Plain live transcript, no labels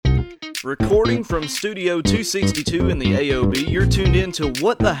Recording from Studio 262 in the AOB, you're tuned in to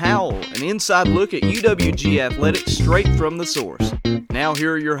What the Howl, an inside look at UWG athletics straight from the source. Now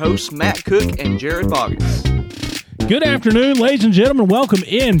here are your hosts, Matt Cook and Jared Boggins. Good afternoon, ladies and gentlemen. Welcome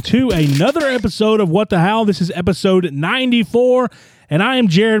in to another episode of What the Howl. This is episode 94, and I am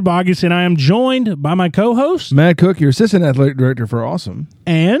Jared Boggins, and I am joined by my co-host, Matt Cook, your assistant athletic director for Awesome,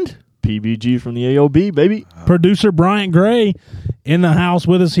 and PBG from the AOB, baby. Producer Bryant Gray in the house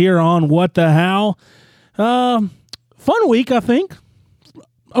with us here on What the Howl. Fun week, I think,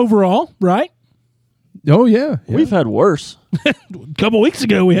 overall, right? Oh, yeah. We've had worse. A couple weeks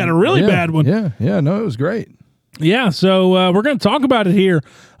ago, we had a really bad one. No, it was great. Yeah, so we're going to talk about it here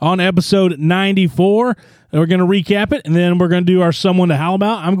on episode 94. We're going to recap it, and then we're going to do our Someone to Howl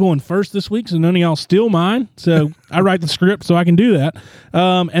About. I'm going first this week, so none of y'all steal mine. So I write the script so I can do that.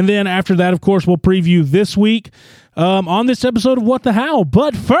 And then after that, of course, we'll preview this week on this episode of What the Howl.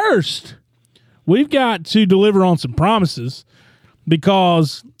 But first, we've got to deliver on some promises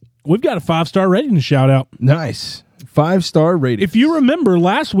because we've got a 5-star rating to shout out. Nice. 5-star rating. If you remember,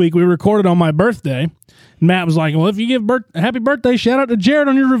 last week we recorded on my birthday. Matt was like, well, if you give a happy birthday shout out to Jared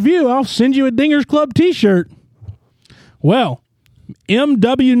on your review, I'll send you a Dingers Club t-shirt. Well,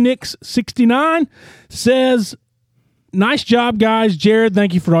 MWNix69 says, nice job, guys. Jared,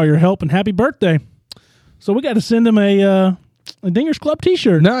 thank you for all your help and happy birthday. So we got to send him a Dingers Club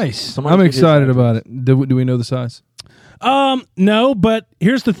t-shirt. Nice. I'm excited about it. Do we know the size? No, but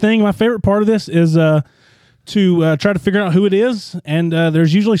here's the thing. My favorite part of this is to try to figure out who it is, and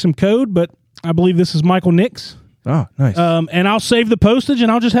there's usually some code, but I believe this is Michael Nix. Oh, nice. And I'll save the postage,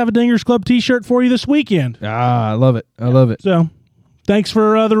 and I'll just have a Dingers Club t-shirt for you this weekend. I love it. I love it. So thanks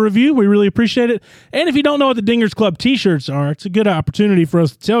for the review. We really appreciate it. And if you don't know what the Dingers Club t-shirts are, it's a good opportunity for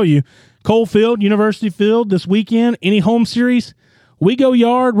us to tell you. Cole Field, University Field this weekend, any home series, we go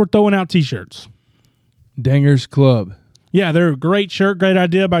yard, we're throwing out t-shirts. Dingers Club. Yeah, they're a great shirt. Great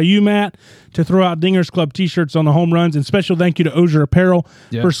idea by you, Matt, to throw out Dingers Club t-shirts on the home runs. And special thank you to Ozier Apparel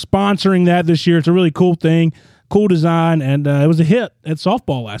for sponsoring that this year. It's a really cool thing, cool design, and it was a hit at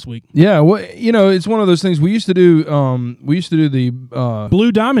softball last week. Yeah, well, it's one of those things we used to do. We used to do the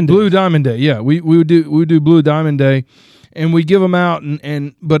Blue Diamond Day. Blue Diamond Day. Yeah, we would do Blue Diamond Day, and we give them out,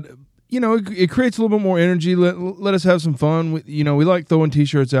 but. It creates a little bit more energy. Let us have some fun. We like throwing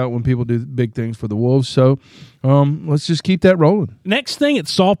T-shirts out when people do big things for the Wolves. So let's just keep that rolling. Next thing at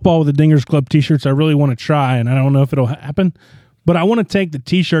softball with the Dingers Club T-shirts I really want to try, and I don't know if it'll happen, but I want to take the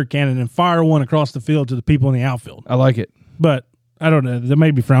T-shirt cannon and fire one across the field to the people in the outfield. I like it. But I don't know. That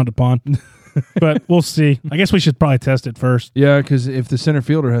may be frowned upon. But we'll see. I guess we should probably test it first. Yeah, because if the center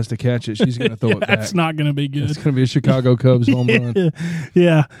fielder has to catch it, she's going to throw it back. That's not going to be good. It's going to be a Chicago Cubs home run.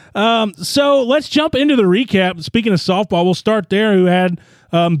 Yeah. So let's jump into the recap. Speaking of softball, we'll start there. Who had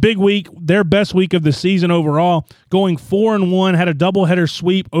big week, their best week of the season overall, going 4-1, had a doubleheader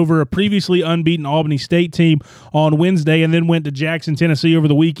sweep over a previously unbeaten Albany State team on Wednesday, and then went to Jackson, Tennessee over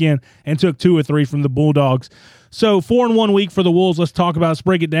the weekend and took 2 or 3 from the Bulldogs. So 4-1 week for the Wolves. Let's talk about it. Let's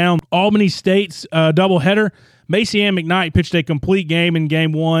break it down. Albany State's doubleheader. Macy Ann McKnight pitched a complete game in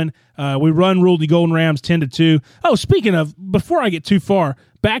game 1. We ruled the Golden Rams 10-2. Oh, speaking of, before I get too far,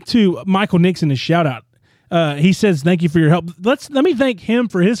 back to Michael Nix and his shout-out. He says, thank you for your help. Let me thank him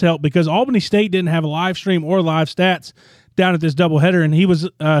for his help because Albany State didn't have a live stream or live stats down at this doubleheader, and he was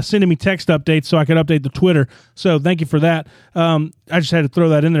sending me text updates so I could update the Twitter. So thank you for that. I just had to throw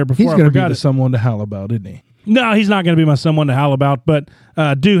that in there before I forgot it. He's going to be someone to howl about, isn't he? No, he's not going to be my someone to howl about, but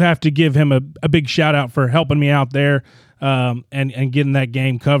do have to give him a big shout-out for helping me out there and getting that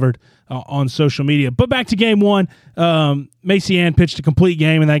game covered on social media. But back to game 1, Macy Ann pitched a complete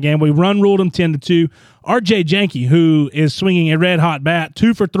game in that game. We ruled him 10-2. R.J. Janke, who is swinging a red-hot bat,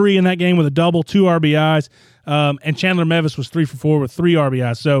 2 for 3 in that game with a double, 2 RBIs, and Chandler Mevis was 3 for 4 with 3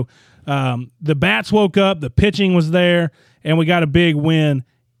 RBIs. So the bats woke up, the pitching was there, and we got a big win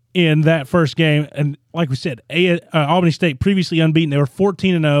in that first game. And like we said, Albany State previously unbeaten. They were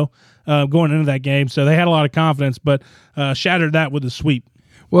 14-0 going into that game, so they had a lot of confidence, but shattered that with a sweep.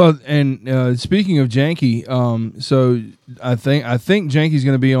 Well, and speaking of Janke, so I think Janke's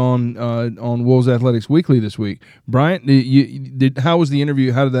going to be on Wolves Athletics Weekly this week. Bryant, how was the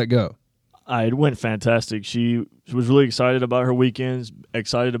interview? How did that go? It went fantastic. She was really excited about her weekends,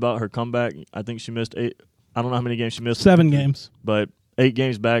 excited about her comeback. I think she missed 8. I don't know how many games she missed. 7 games. But 8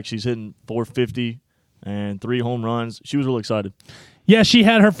 games back, she's hitting .450 and 3 home runs. She was really excited. Yeah, she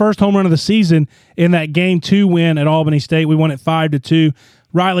had her first home run of the season in that Game 2 win at Albany State. We won it 5-2.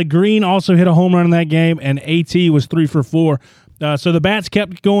 Riley Green also hit a home run in that game, and AT was 3 for 4. So the bats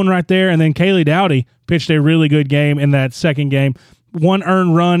kept going right there, and then Kaylee Dowdy pitched a really good game in that second game. one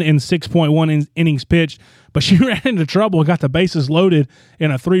earned run in 6.1 innings pitched, but she ran into trouble and got the bases loaded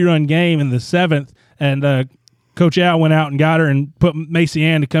in a 3-run game in the 7th, and Coach Al went out and got her and put Macy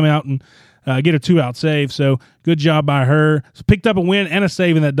Ann to come out and get a 2-out save. So good job by her. So picked up a win and a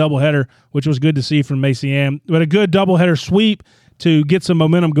save in that doubleheader, which was good to see from Macy Ann. But a good doubleheader sweep to get some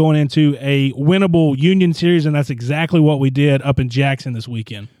momentum going into a winnable Union series, and that's exactly what we did up in Jackson this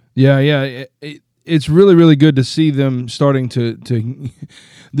weekend. Yeah. It's really, really good to see them starting to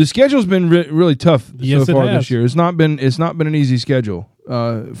the schedule's been really tough so far this year. It's not been an easy schedule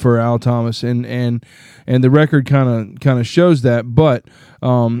for Al Thomas, and the record kind of shows that. But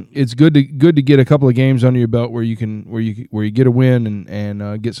it's good to get a couple of games under your belt where you get a win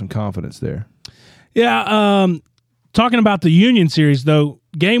and get some confidence there. Yeah. Talking about the Union series, though,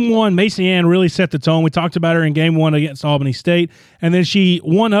 Game 1, Macy Ann really set the tone. We talked about her in Game 1 against Albany State, and then she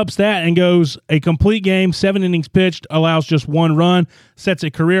one-ups that and goes a complete game, 7 innings pitched, allows just 1 run, sets a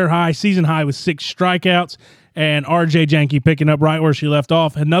career high, season high with 6 strikeouts, and R.J. Janke picking up right where she left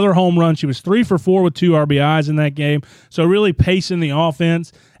off. Another home run. She was 3 for 4 with 2 RBIs in that game, so really pacing the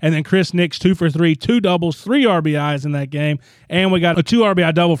offense. And then Chris Nix, 2 for 3, 2 doubles, 3 RBIs in that game, and we got a 2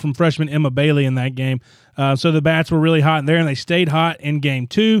 RBI double from freshman Emma Bailey in that game. So the bats were really hot in there, and they stayed hot in Game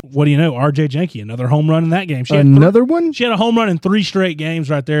 2. What do you know? R.J. Janke, another home run in that game. Another one? She had a home run in 3 straight games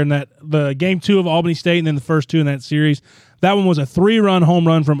right there in the Game 2 of Albany State and then the first 2 in that series. That one was a 3-run home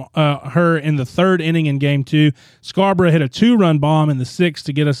run from her in the 3rd inning in Game 2. Scarborough hit a 2-run bomb in the 6th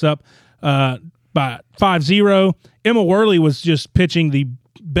to get us up by 5-0. Emma Worley was just pitching the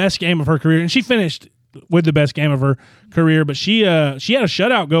best game of her career, and she finished with the best game of her career, but she had a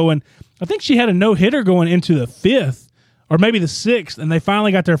shutout going. I think she had a no-hitter going into the 5th or maybe the 6th, and they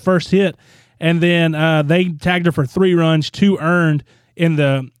finally got their first hit, and then they tagged her for 3 runs, 2 earned in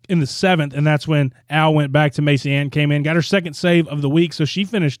the 7th, and that's when Al went back to Macy Ann, came in, got her second save of the week, so she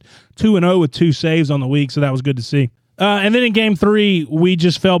finished 2-0 with 2 saves on the week, so that was good to see. And then in Game 3, we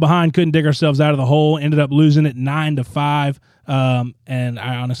just fell behind, couldn't dig ourselves out of the hole, ended up losing it 9-5. And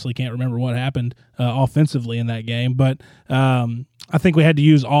I honestly can't remember what happened offensively in that game, but I think we had to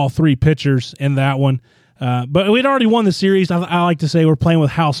use all 3 pitchers in that one. But we'd already won the series. I like to say we're playing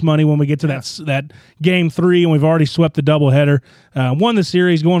with house money when we get to that Game 3, and we've already swept the doubleheader. Won the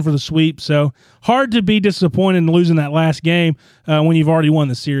series, going for the sweep. So hard to be disappointed in losing that last game when you've already won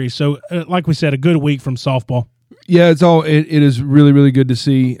the series. So like we said, a good week from softball. Yeah, it is really, really good to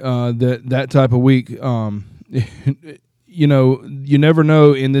see that type of week. You know, you never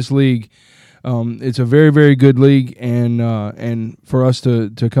know in this league. It's a very, very good league, and for us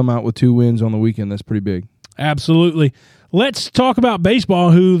to come out with 2 wins on the weekend, that's pretty big. Absolutely. Let's talk about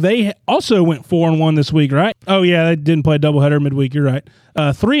baseball, who they also went 4-1 this week, right? Oh, yeah, they didn't play a doubleheader midweek. You're right.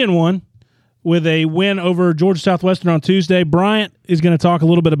 3-1 with a win over Georgia Southwestern on Tuesday. Bryant is going to talk a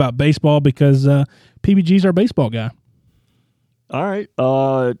little bit about baseball because PBG's our baseball guy. All right.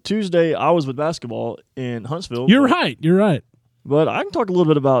 Tuesday, I was with basketball in Huntsville. You're right. But I can talk a little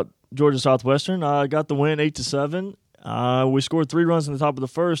bit about Georgia Southwestern. I got the win 8-7. We scored 3 runs in the top of the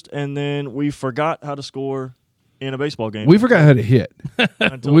first, and then we forgot how to score in a baseball game. We forgot how to hit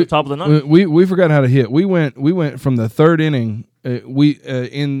until the top of the ninth. We forgot how to hit. We went from the 3rd inning. It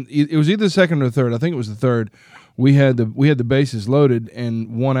was either the 2nd or the 3rd. I think it was the 3rd. We had the bases loaded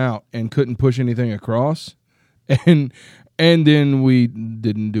and 1 out and couldn't push anything across, and then we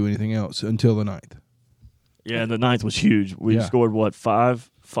didn't do anything else until the 9th. Yeah, the 9th was huge. We scored, what, 5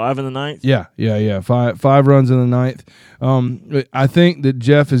 in the 9th? Yeah. Five runs in the 9th. I think that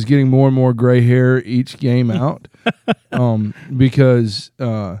Jeff is getting more and more gray hair each game out because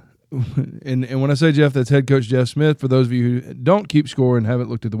and when I say Jeff, that's head coach Jeff Smith, for those of you who don't keep score and haven't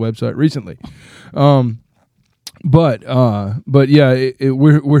looked at the website recently. But yeah,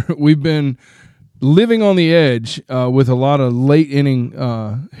 we've been living on the edge with a lot of late inning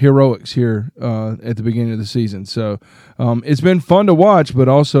heroics here at the beginning of the season. So it's been fun to watch, but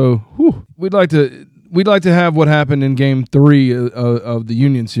also we'd like to have what happened in Game 3 of the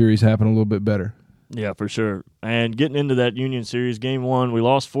Union series happen a little bit better. Yeah, for sure. And getting into that Union series, Game 1, we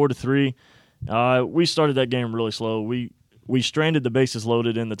lost 4-3. We started that game really slow. We stranded the bases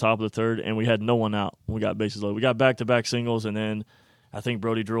loaded in the top of the 3rd, and we had no one out when we got bases loaded. We got back-to-back singles, and then I think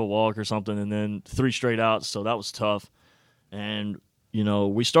Brody drew a walk or something, and then 3 straight outs, so that was tough. And,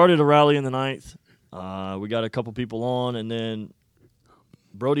 we started a rally in the 9th. We got a couple people on, and then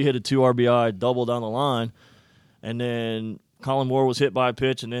Brody hit a 2 RBI double down the line, and then Colin Moore was hit by a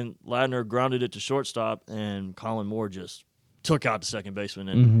pitch, and then Ladner grounded it to shortstop, and Colin Moore just took out the second baseman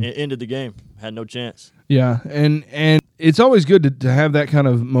and ended the game. Had no chance. Yeah, and it's always good to have that kind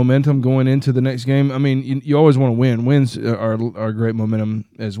of momentum going into the next game. I mean, you always want to win. Wins are great momentum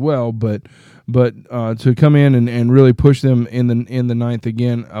as well, but to come in and really push them in the ninth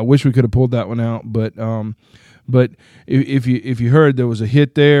again, I wish we could have pulled that one out. But if you heard, there was a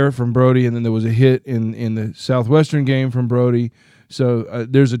hit there from Brody, and then there was a hit in the Southwestern game from Brody. So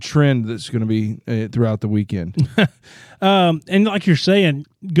there's a trend that's going to be throughout the weekend. And like you're saying,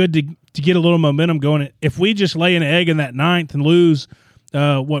 good to get a little momentum going. If we just lay an egg in that ninth and lose,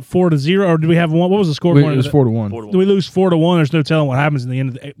 4-0, or do we have one? What was the score? It was 4-1. Do we lose 4-1? There's no telling what happens in the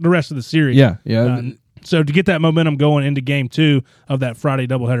end of the rest of the series. Yeah. So to get that momentum going into game 2 of that Friday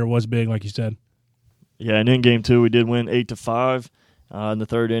doubleheader was big, like you said. Yeah, and in game 2 we did win 8-5. In the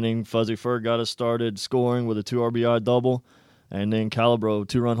third inning, Fuzzy Ferg got us started scoring with a 2 RBI double, and then Calabro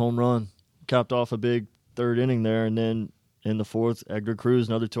 2-run home run capped off a big third inning there, and then in the fourth, Edgar Cruz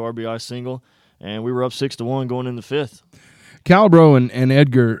another 2 RBI single, and we were up 6-1 going in the fifth. Calabro and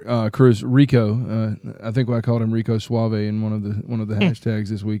Edgar Cruz, Rico, I think I called him Rico Suave in one of the hashtags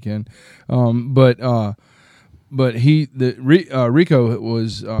this weekend. But Rico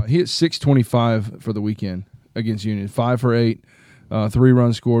was he hit 625 for the weekend against Union, 5 for 8, 3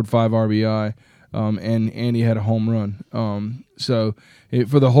 runs scored, 5 RBI, and he had a home run. So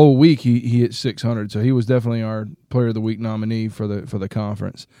for the whole week he hit 600. So he was definitely our Player of the Week nominee for the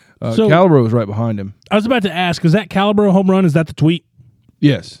conference. Calabro was right behind him. I was about to ask, is that Calabro home run? Is that the tweet?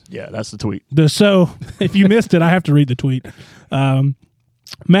 Yes. Yeah, that's the tweet. So if you missed it, I have to read the tweet.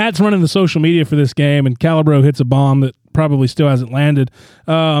 Matt's running the social media for this game, and Calabro hits a bomb that probably still hasn't landed.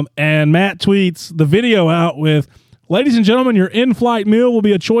 And Matt tweets the video out with, "Ladies and gentlemen, your in-flight meal will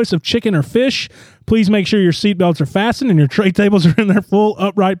be a choice of chicken or fish. Please make sure your seatbelts are fastened and your tray tables are in their full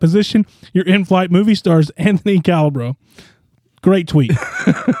upright position. Your in-flight movie stars Anthony Calabro." Great tweet.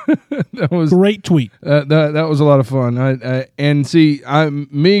 That was great tweet. That was a lot of fun.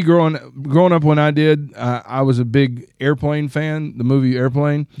 Me growing up when I did, I was a big Airplane fan. The movie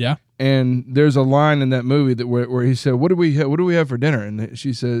Airplane. Yeah. And there's a line in that movie that where he said, "What do we have for dinner?" And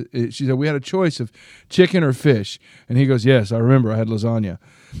she said we had a choice of chicken or fish. And he goes, "Yes, I remember. I had lasagna."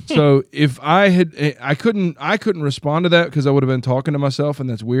 So if I couldn't respond to that because I would have been talking to myself, and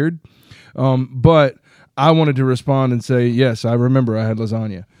that's weird. But I wanted to respond and say, "Yes, I remember. I had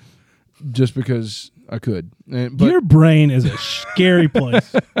lasagna," just because I could. But your brain is a scary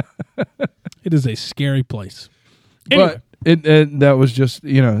place. It is a scary place. Anyway. But that was just,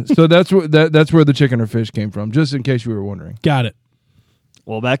 so that's where the chicken or fish came from, just in case you were wondering. Got it.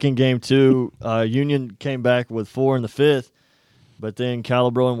 Well, back in game 2, Union came back with 4 in the fifth, but then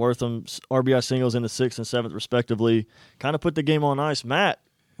Calabro and Wortham's RBI singles in the 6th and 7th, respectively, kind of put the game on ice. Matt,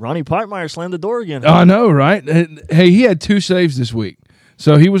 Ronnie Pipemeyer slammed the door again. I know, right? Hey, he had 2 saves this week.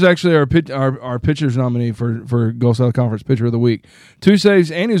 So he was actually our pitcher's nominee for Gulf South Conference Pitcher of the Week. 2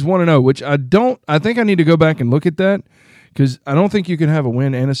 saves, and he was 1-0, which I think I need to go back and look at that, because I don't think you can have a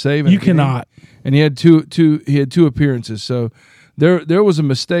win and a save. You cannot. And he had two appearances. So there was a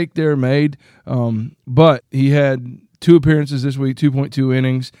mistake there made. But he had 2 appearances this week, 2.2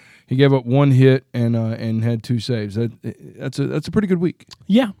 innings. He gave up 1 hit and had 2 saves. That's a pretty good week.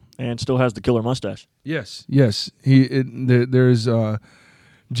 Yeah. And still has the killer mustache. Yes. There's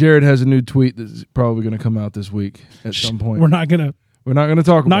Jared has a new tweet that's probably going to come out this week at some point. We're not going to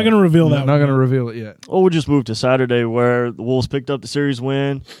talk about it. Not going to reveal that. Not going to reveal it yet. Well, we'll just move to Saturday, where the Wolves picked up the series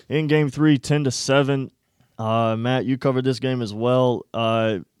win in game 3, 10-7. Matt, you covered this game as well.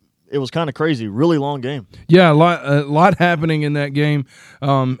 It was kind of crazy. Really long game. Yeah, a lot happening in that game.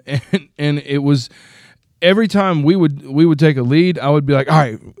 And it was every time we would take a lead, I would be like, "All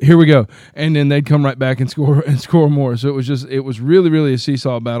right, here we go," and then they'd come right back and score more. So it was really a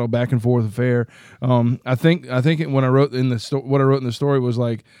seesaw battle, back and forth affair. I think when I wrote what I wrote in the story was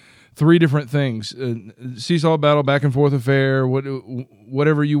like 3 different things: seesaw battle, back and forth affair,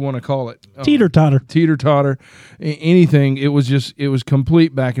 whatever you want to call it, teeter totter, anything. It was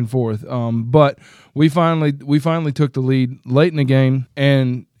complete back and forth. But we finally took the lead late in the game,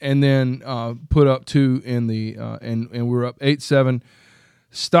 and then put up 2 in the and we were up 8-7.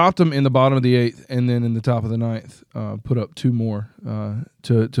 Stopped them in the bottom of the 8th, and then in the top of the 9th, put up 2 more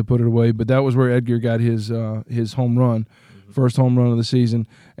to put it away. But that was where Edgar got his home run. First home run of the season,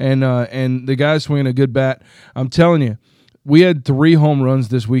 and the guy's swinging a good bat. I'm telling you, we had 3 home runs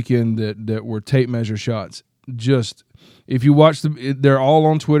this weekend that were tape measure shots. Just if you watch they're all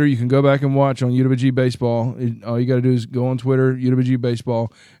on Twitter. You can go back and watch on UWG Baseball. All you got to do is go on Twitter, UWG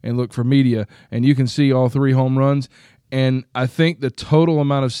Baseball, and look for media, and you can see all 3 home runs. And I think the total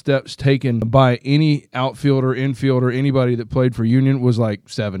amount of steps taken by any outfielder, infielder, anybody that played for Union was like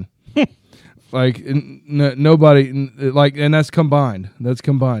 7. Like nobody, like, and that's combined.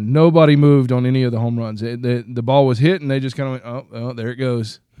 Nobody moved on any of the home runs. The ball was hit, and they just kind of went, oh, there it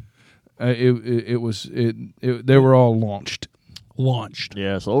goes. They were all launched.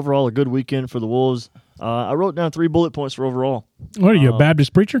 Yeah. So overall, a good weekend for the Wolves. I wrote down 3 bullet points for overall. What are you, a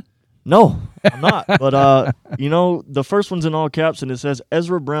Baptist preacher? No, I'm not. But the first one's in all caps, and it says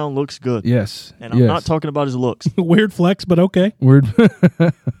Ezra Brown looks good. Yes, and I'm not talking about his looks. Weird flex, but okay. Weird.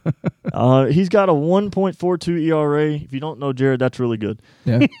 He's got a 1.42 ERA. If you don't know Jared, that's really good.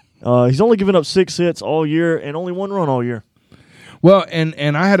 Yeah. He's only given up 6 hits all year and only 1 run all year. Well, and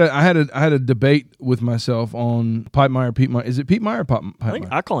I had a debate with myself on Pete Meyer. Is it Pete Meyer or Pipe I think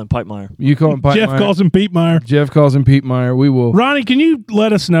Meyer? I call him Pipe Meyer. You call him Pipe Jeff Meyer? calls him Pete Meyer. Jeff calls him Pete Meyer. We will. Ronnie, can you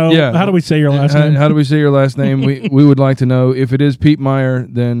let us know? Yeah. How do we say your last name? How do we say your last name? we would like to know. If it is Pete Meyer,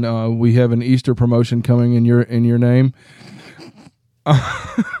 then we have an Easter promotion coming in your name.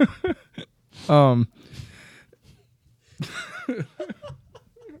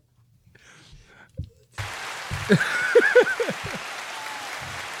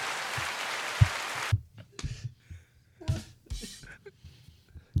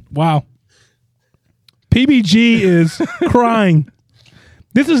 Wow. PBG is crying.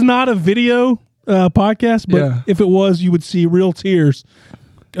 This is not a video podcast, but Yeah. if it was, you would see real tears.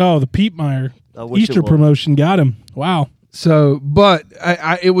 Oh, the Pete Meyer I wish Easter it was. promotion got him. Wow. So, but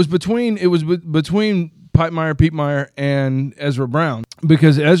it was between Pete Meyer, and Ezra Brown,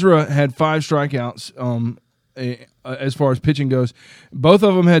 because Ezra had 5 strikeouts. As far as pitching goes, both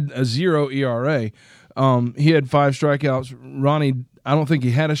of them had a 0 ERA. He had 5 strikeouts. Ronnie, I don't think he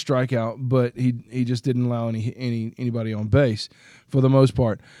had a strikeout, but he just didn't allow anybody on base for the most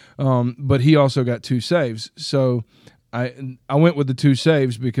part. But he also got 2 saves. So I went with the 2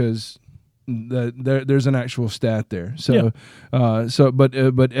 saves because there's an actual stat there. So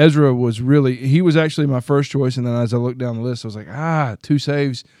but Ezra was actually my first choice, and then as I looked down the list, I was like, 2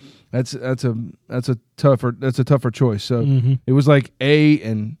 saves. That's a tougher choice. So It was like A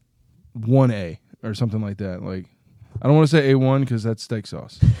and 1A or something like that. Like, I don't want to say A1 because that's steak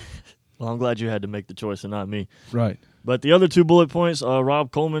sauce. Well, I'm glad you had to make the choice and not me. Right. But the other 2 bullet points,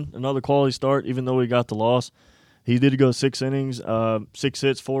 Rob Coleman, another quality start, even though he got the loss. He did go 6 innings, 6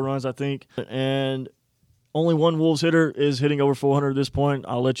 hits, 4 runs, I think. And only one Wolves hitter is hitting over 400 at this point.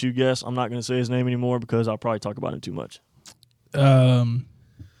 I'll let you guess. I'm not going to say his name anymore because I'll probably talk about him too much.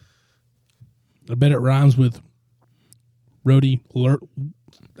 I bet it rhymes with Rody Alert.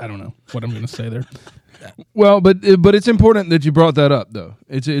 I don't know what I'm going to say there. Well, but it's important that you brought that up, though.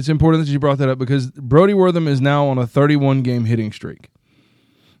 It's important that you brought that up because Brody Wortham is now on a 31-game hitting streak.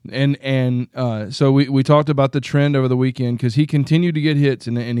 And so we talked about the trend over the weekend because he continued to get hits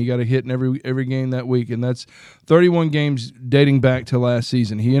and he got a hit in every game that week, and that's 31 games dating back to last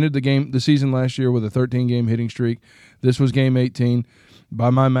season. He ended the season last year with a 13-game hitting streak. This was game 18. By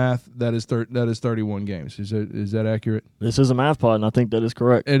my math, that is 31 games. Is that accurate? This is a math pod, and I think that is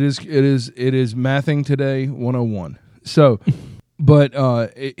correct. It is mathing today 101. So, but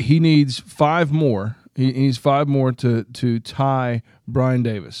he needs 5 more. He needs 5 more to tie Brian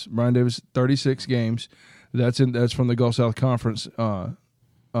Davis. Brian Davis, 36 games. That's from the Gulf South Conference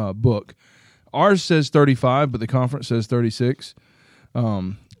book. Ours says 35, but the conference says 36.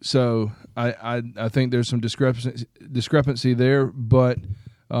 So I think there's some discrepancy there, but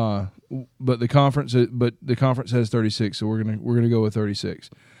the conference has 36, so we're gonna go with 36.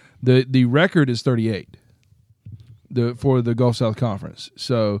 The record is 38. For the Gulf South Conference.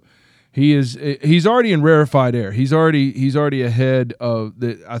 So he's already in rarefied air. He's already ahead of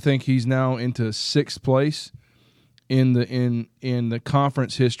the. I think he's now into 6th place in the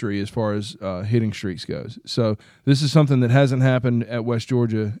conference history as far as hitting streaks goes. So this is something that hasn't happened at West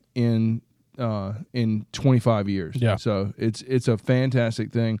Georgia in 25 years. Yeah. So it's a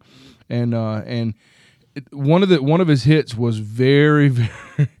fantastic thing, and one of his hits was very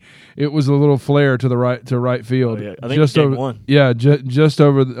very. It was a little flare to right field. Oh, yeah. I think just game 1. Yeah, just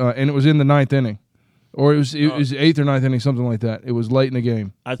over, and it was in the 9th inning, or it was 8th or 9th inning, something like that. It was late in the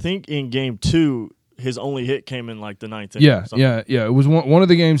game. I think in game 2, his only hit came in like the 9th inning. Yeah. It was one of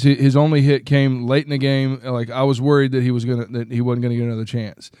the games. His only hit came late in the game. Like, I was worried that he wasn't gonna get another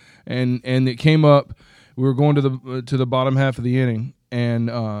chance, and it came up. We were going to the bottom half of the inning, and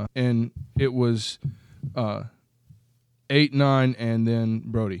it was 8-9, and then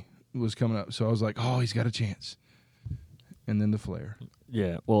Brody was coming up. So I was like, oh, he's got a chance. And then the flare.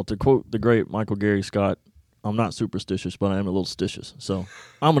 Yeah. Well, to quote the great Michael Gary Scott, I'm not superstitious, but I am a little stitious. So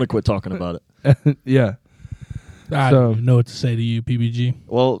I'm going to quit talking about it. Yeah. I don't know what to say to you, PBG.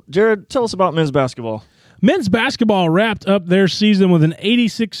 Well, Jared, tell us about men's basketball. Men's basketball wrapped up their season with an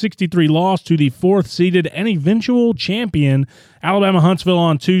 86-63 loss to the fourth-seeded and eventual champion, Alabama-Huntsville,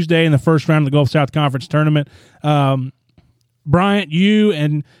 on Tuesday in the first round of the Gulf South Conference tournament. Bryant, you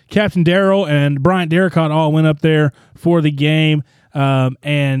and Captain Darrell and Bryant Derricott all went up there for the game,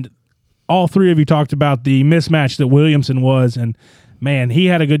 and all three of you talked about the mismatch that Williamson was, and, man, he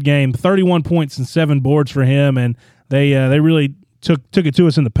had a good game. 31 points and 7 boards for him, and they really took it to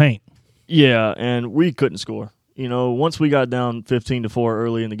us in the paint. Yeah, and we couldn't score. Once we got down 15-4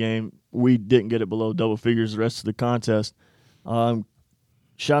 early in the game, we didn't get it below double figures the rest of the contest.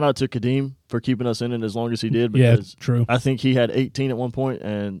 Shout out to Kadeem for keeping us in it as long as he did. Because true. I think he had 18 at one point,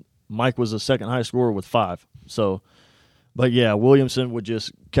 and Mike was the second highest scorer with 5. So, but yeah, Williamson would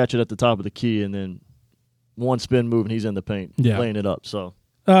just catch it at the top of the key, and then one spin move, and he's in the paint, laying it up. So.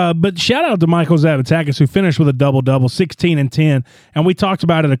 But shout out to Michael Zavatakis, who finished with a double-double, 16 and 10. And we talked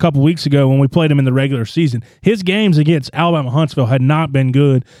about it a couple weeks ago when we played him in the regular season. His games against Alabama-Huntsville had not been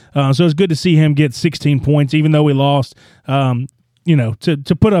good. So it's good to see him get 16 points, even though we lost,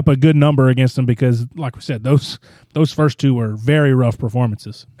 to put up a good number against them because, like we said, those first two were very rough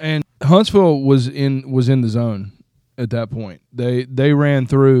performances. And Huntsville was in the zone at that point. They ran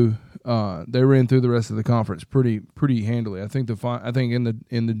through the rest of the conference pretty handily. I think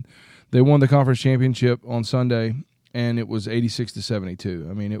they won the conference championship on Sunday, and it was 86-72.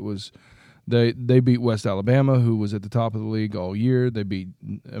 I mean, it was they beat West Alabama, who was at the top of the league all year. They beat.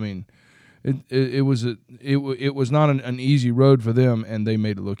 I mean, it was not an easy road for them, and they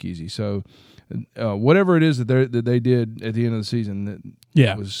made it look easy. So. Whatever it is that they did at the end of the season,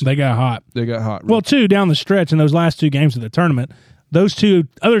 they got hot. They got hot. Well, too, down the stretch in those last two games of the tournament, those two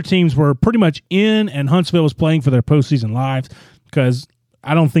other teams were pretty much in, and Huntsville was playing for their postseason lives because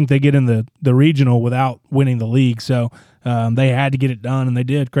I don't think they get in the regional without winning the league. So they had to get it done, and they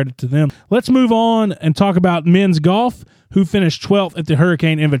did. Credit to them. Let's move on and talk about men's golf, who finished 12th at the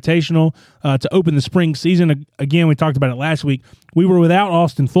Hurricane Invitational to open the spring season. Again, we talked about it last week. We were without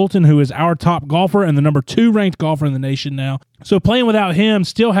Austin Fulton, who is our top golfer and the number 2 ranked golfer in the nation now. So playing without him,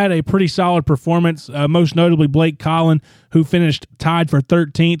 still had a pretty solid performance, most notably Blake Collin, who finished tied for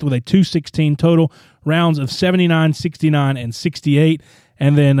 13th with a 216 total, rounds of 79, 69, and 68.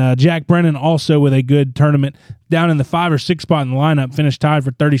 And then Jack Brennan also with a good tournament down in the 5 or 6 spot in the lineup, finished tied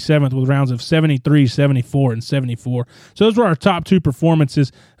for 37th with rounds of 73, 74, and 74. So those were our top 2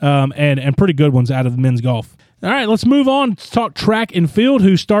 performances and pretty good ones out of men's golf. All right, let's move on to talk track and field,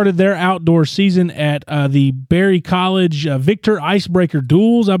 who started their outdoor season at the Berry College Victor Icebreaker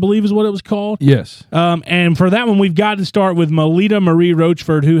Duels, I believe is what it was called. Yes. And for that one, we've got to start with Melita Marie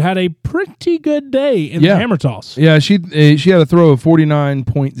Rochford, who had a pretty good day in the hammer toss. Yeah, she had a throw of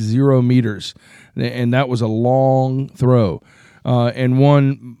 49.0 meters, and that was a long throw. And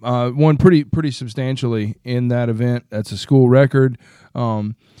won pretty substantially in that event. That's a school record.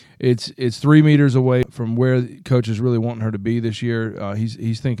 It's 3 meters away from where the coach is really wanting her to be this year.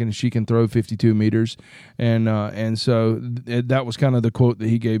 He's thinking she can throw 52 meters, and so that was kind of the quote that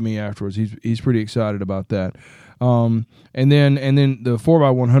he gave me afterwards. He's pretty excited about that. And then the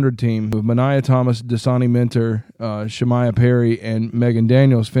 4x100 team with Mania Thomas, Dasani Minter, Shemaya Perry, and Megan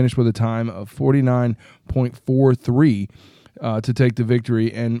Daniels finished with a time of 49.43. To take the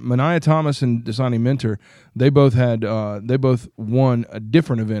victory, and Mania Thomas and Dasani Minter, they both won a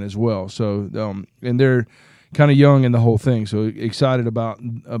different event as well. So, and they're kind of young in the whole thing. So excited about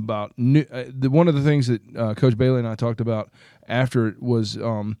new. One of the things that Coach Bailey and I talked about after was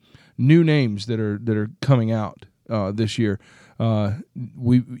new names that are coming out this year.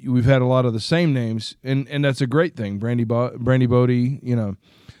 We've had a lot of the same names, and that's a great thing. Brandy Bodie,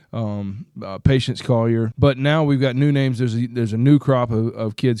 Patience Collier, but now we've got new names. There's a new crop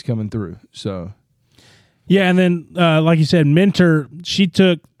of kids coming through. So, yeah, and then like you said, Minter, she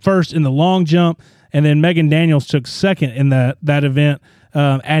took first in the long jump, and then Megan Daniels took second in that event,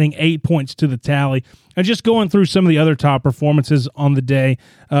 adding 8 points to the tally. And just going through some of the other top performances on the day,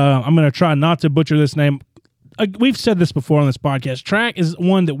 I'm going to try not to butcher this name. We've said this before on this podcast. Track is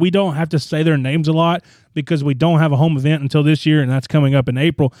one that we don't have to say their names a lot because we don't have a home event until this year, and that's coming up in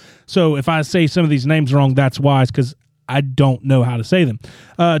April. So if I say some of these names wrong, that's why. It's because I don't know how to say them.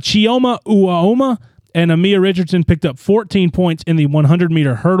 Chioma Uoma and Amia Richardson picked up 14 points in the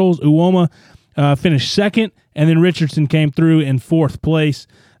 100-meter hurdles. Uoma finished second, and then Richardson came through in fourth place.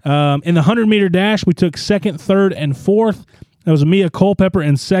 In the 100-meter dash, we took second, third, and fourth. That was Amia Culpepper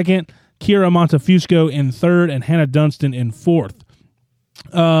in second, Kira Montefusco in third, and Hannah Dunstan in fourth.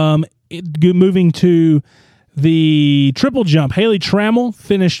 Moving to The triple jump, Haley Trammell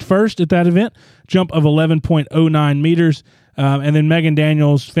finished first at that event, jump of 11.09 meters. And then Megan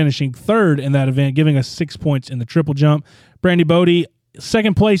Daniels finishing third in that event, giving us 6 points in the triple jump. Brandy Bodie,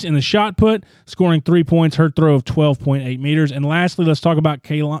 second place in the shot put, scoring 3 points, her throw of 12.8 meters. And lastly, let's talk about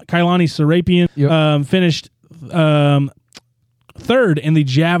Kailani Serapian, finished third in the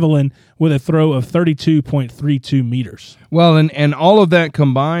javelin with a throw of 32.32 meters. Well, and all of that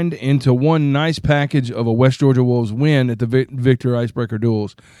combined into one nice package of a West Georgia Wolves win at the Victor Icebreaker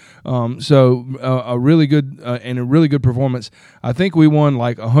Duels. So a really good and a really good performance. I think we won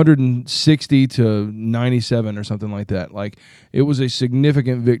like 160 to 97 or something like that. Like, it was a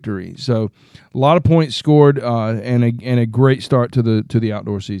significant victory. So a lot of points scored and a great start to the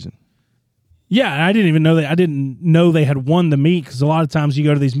outdoor season. Yeah, I didn't even know that. I didn't know they had won the meet, because a lot of times you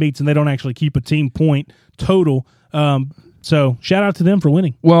go to these meets and they don't actually keep a team point total. So shout out to them for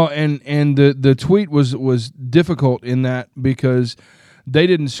winning. Well, and the tweet was difficult in that because they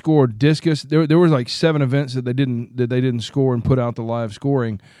didn't score discus. There was like 7 events that they didn't score and put out the live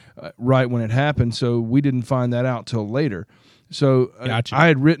scoring right when it happened. So we didn't find that out till later. So Gotcha. I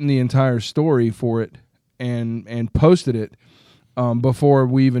had written the entire story for it and posted it before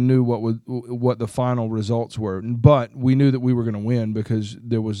we even knew what the final results were. But we knew that we were going to win because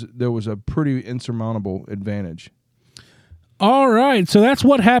there was a pretty insurmountable advantage. All right, so that's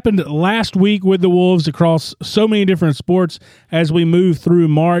what happened last week with the Wolves across so many different sports as we move through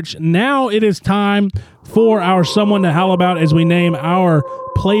March. Now it is time for our Someone to Howl About as we name our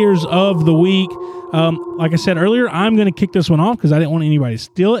Players of the Week. Like I said earlier, I'm going to kick this one off because I didn't want anybody to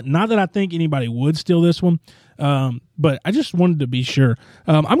steal it. Not that I think anybody would steal this one, but I just wanted to be sure.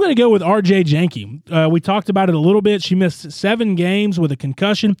 I'm going to go with R.J. Janke. We talked about it a little bit. She missed 7 games with a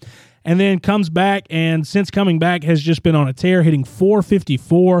concussion, and then comes back, and since coming back has just been on a tear, hitting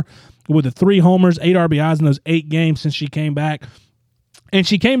 .454 with the 3 homers, 8 RBIs in those 8 games since she came back. And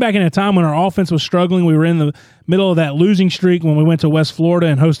she came back in a time when our offense was struggling. We were in the middle of that losing streak when we went to West Florida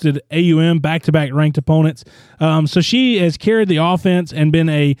and hosted AUM, back-to-back ranked opponents. So she has carried the offense and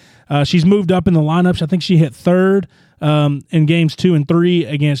been she's moved up in the lineups. I think she hit 3rd in games 2 and 3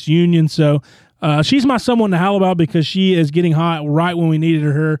 against Union. So she's my someone to howl about because she is getting hot right when we needed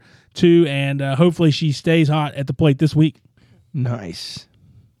her to, and hopefully she stays hot at the plate this week. Nice.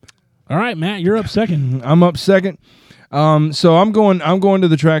 All right, Matt, you're up second. I'm up second. So I'm going to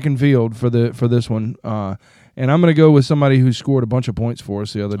the track and field for this one, and I'm going to go with somebody who scored a bunch of points for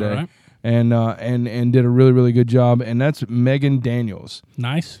us the other day, right. and did a really, really good job, and that's Megan Daniels.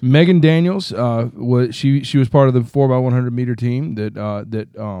 Nice. Megan Daniels she was part of the 4x100 meter team that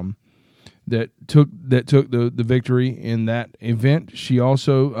took the victory in that event. She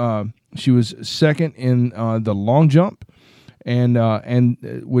also she was second in the long jump, and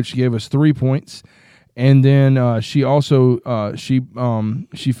which gave us 3 points. And then she also she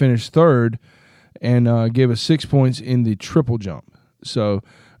finished 3rd and gave us 6 points in the triple jump. So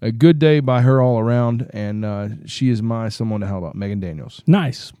a good day by her all around, and she is my someone to howl about, Megan Daniels.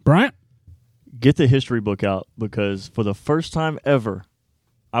 Nice. Bryant? Get the history book out, because for the first time ever,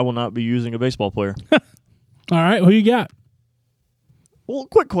 I will not be using a baseball player. All right, who you got? Well,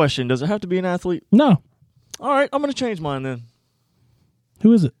 quick question. Does it have to be an athlete? No. All right, I'm going to change mine then.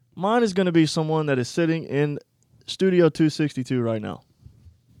 Who is it? Mine is going to be someone that is sitting in Studio 262 right now.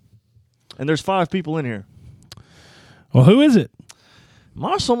 And there's 5 people in here. Well, who is it?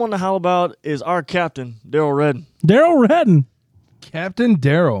 My someone to howl about is our captain, Daryl Redden. Daryl Redden. Captain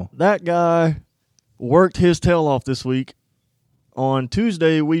Daryl. That guy worked his tail off this week. On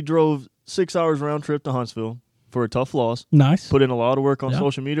Tuesday, we drove 6 hours round trip to Huntsville for a tough loss. Nice. Put in a lot of work on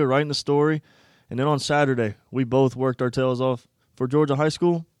social media, writing the story. And then on Saturday, we both worked our tails off for Georgia High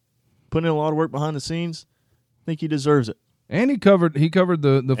School. Put in a lot of work behind the scenes. I think he deserves it. And he covered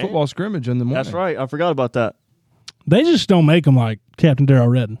the football scrimmage in the morning. That's right. I forgot about that. They just don't make him like Captain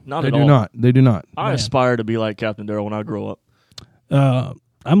Daryl Redden. Not They at do all. not. They do not. I aspire to be like Captain Daryl when I grow up.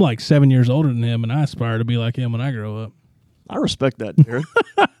 I'm like 7 years older than him, and I aspire to be like him when I grow up. I respect that, Jared.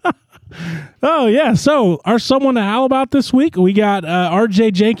 Oh, yeah. So our someone to howl about this week, we got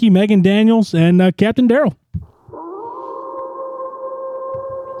R.J. Janke, Megan Daniels, and Captain Daryl.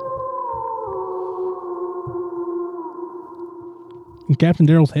 And Captain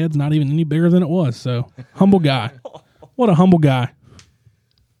Daryl's head's not even any bigger than it was, so humble guy. What a humble guy.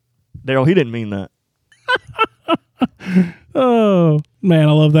 Daryl, he didn't mean that. Oh, man,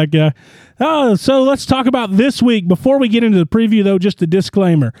 I love that guy. So let's talk about this week. Before we get into the preview, though, just a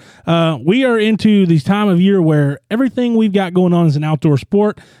disclaimer. We are into this time of year where everything we've got going on is an outdoor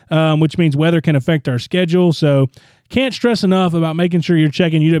sport, which means weather can affect our schedule. So can't stress enough about making sure you're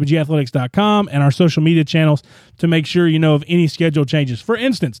checking uwgathletics.com and our social media channels to make sure you know of any schedule changes. For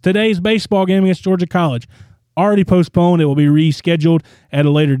instance, today's baseball game against Georgia College, already postponed. It will be rescheduled at a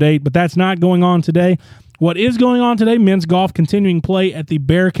later date, but that's not going on today. What is going on today, men's golf continuing play at the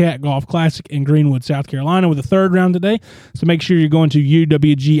Bearcat Golf Classic in Greenwood, South Carolina with a third round today. So make sure you're going to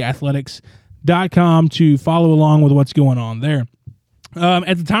uwgathletics.com to follow along with what's going on there.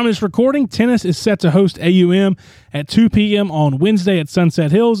 At the time of this recording, tennis is set to host AUM at 2 p.m. on Wednesday at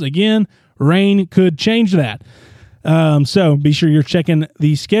Sunset Hills. Again, rain could change that. So be sure you're checking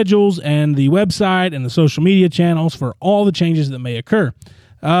the schedules and the website and the social media channels for all the changes that may occur.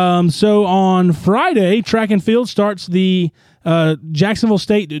 So on Friday, track and field starts the Jacksonville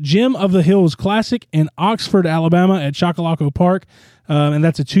State Gym of the Hills Classic in Oxford, Alabama at Chocolaco Park, and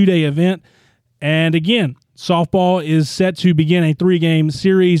that's a 2-day event. And again, softball is set to begin a 3-game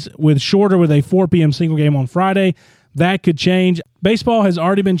series with a 4 p.m. single game on Friday. That could change. Baseball has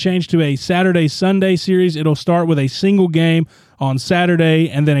already been changed to a Saturday-Sunday series. It'll start with a single game on Saturday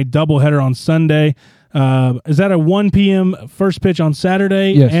and then a doubleheader on Sunday. Is that a 1 p.m. first pitch on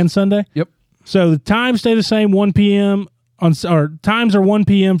Saturday and Sunday? Yep. So the times stay the same, 1 p.m. Times are 1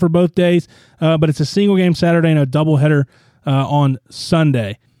 p.m. for both days, but it's a single game Saturday and a doubleheader on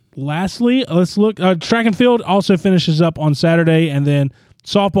Sunday. Lastly, let's look. Track and field also finishes up on Saturday, and then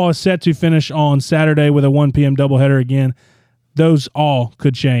softball is set to finish on Saturday with a 1 p.m. doubleheader again. Those all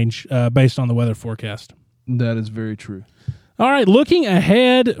could change based on the weather forecast. That is very true. All right, looking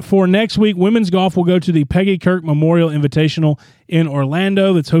ahead for next week, women's golf will go to the Peggy Kirk Memorial Invitational in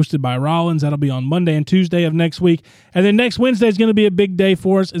Orlando that's hosted by Rollins. That'll be on Monday and Tuesday of next week. And then next Wednesday is going to be a big day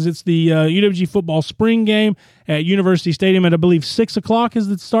for us as it's the UWG football spring game at University Stadium at, I believe, 6 o'clock is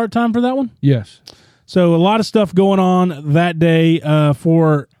the start time for that one? Yes. So a lot of stuff going on that day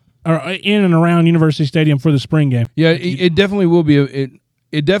in and around University Stadium for the spring game. Yeah, it definitely will be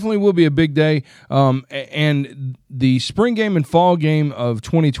It definitely will be a big day, and the spring game and fall game of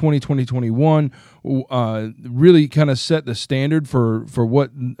 2020-2021 really kind of set the standard for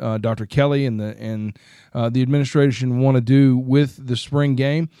what Dr. Kelly and the administration want to do with the spring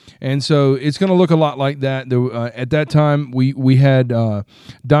game, and so it's going to look a lot like that. At that time, we had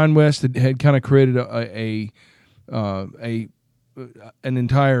Dine West had kind of created an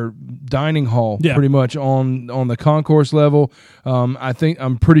entire dining hall pretty much on the concourse level.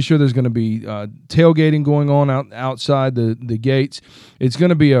 I'm pretty sure there's going to be tailgating going on outside the gates. It's going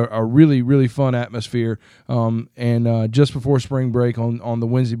to be a really, really fun atmosphere and just before spring break on the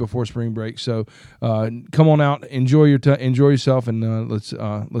Wednesday before spring break. So come on out, enjoy yourself, and let's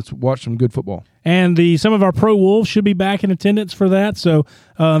watch some good football. And some of our pro Wolves should be back in attendance for that. So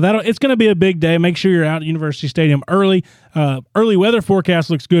it's going to be a big day. Make sure you're out at University Stadium early. Early weather forecast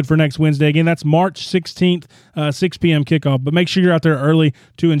looks good for next Wednesday. Again, that's March 16th, 6 p.m. kickoff. But make sure you're out there early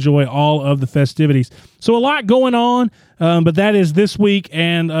to enjoy all of the festivities. So a lot going on, but that is this week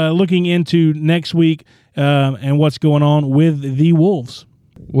and looking into next week and what's going on with the Wolves.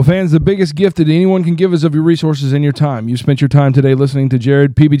 Well, fans, the biggest gift that anyone can give is of your resources and your time. You spent your time today listening to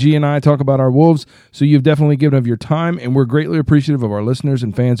Jared, PBG, and I talk about our Wolves, so you've definitely given of your time, and we're greatly appreciative of our listeners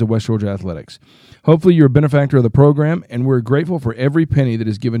and fans of West Georgia Athletics. Hopefully you're a benefactor of the program, and we're grateful for every penny that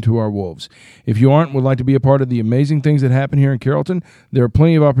is given to our Wolves. If you aren't and would like to be a part of the amazing things that happen here in Carrollton, there are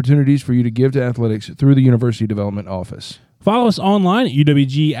plenty of opportunities for you to give to athletics through the University Development Office. Follow us online at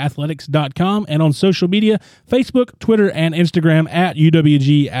uwgathletics.com and on social media, Facebook, Twitter, and Instagram at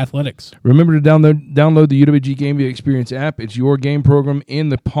UWG Athletics. Remember to download the UWG Game Day Experience app. It's your game program in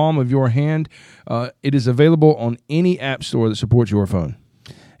the palm of your hand. It is available on any app store that supports your phone.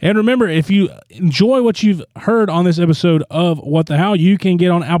 And remember, if you enjoy what you've heard on this episode of What the How, you can get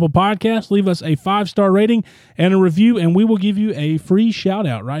on Apple Podcasts, leave us a 5-star rating and a review, and we will give you a free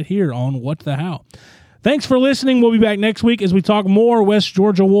shout-out right here on What the How. Thanks for listening. We'll be back next week as we talk more West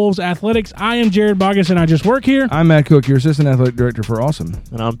Georgia Wolves athletics. I am Jared Bogus, and I just work here. I'm Matt Cook, your Assistant Athletic Director for Awesome.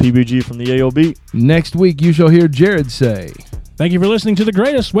 And I'm PBG from the AOB. Next week, you shall hear Jared say, Thank you for listening to the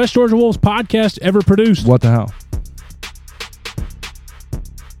greatest West Georgia Wolves podcast ever produced. What the How?